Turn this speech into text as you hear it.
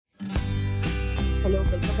Hello,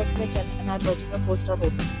 welcome back to my channel and I'm watching a 4-star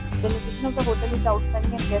hotel. The location of the hotel is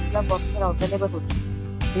outstanding and guests love walking around the neighborhood.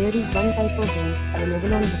 There is one type of rooms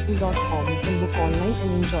available on booking.com. You can book online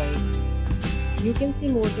and enjoy it. You can see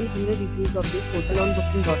more than 100 reviews of this hotel on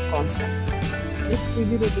booking.com. Its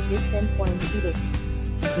review rating is 10.0,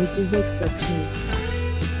 which is exceptional.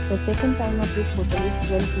 The check-in time of this hotel is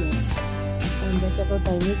 12 p.m. and the check-out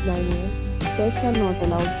time is 9 a.m. Pets are not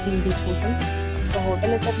allowed in this hotel. The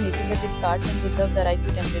hotel accepts major credit cards and reserves the right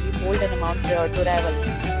to temporarily hold an amount prior to arrival.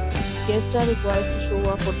 Guests are required to show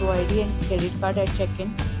a photo ID and credit card at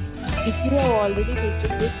check-in. If you have already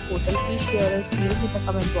visited this hotel, please share your experience in the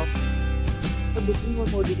comment box. For booking or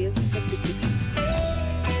more details, check description.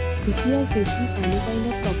 If you are facing any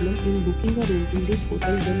kind of problem in booking a room in this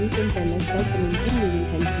hotel, then you can tell us by commenting. We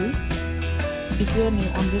will help you. If you are new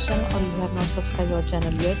on this channel or you have not subscribed our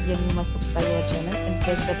channel yet, then you must subscribe our channel and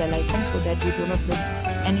press the bell icon so that you do not miss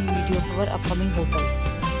any video of our upcoming hotel.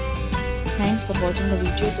 Thanks for watching the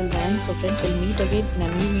video till the end. So friends, will meet again in a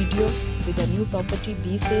new video with a new property.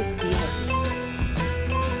 Be safe, be happy.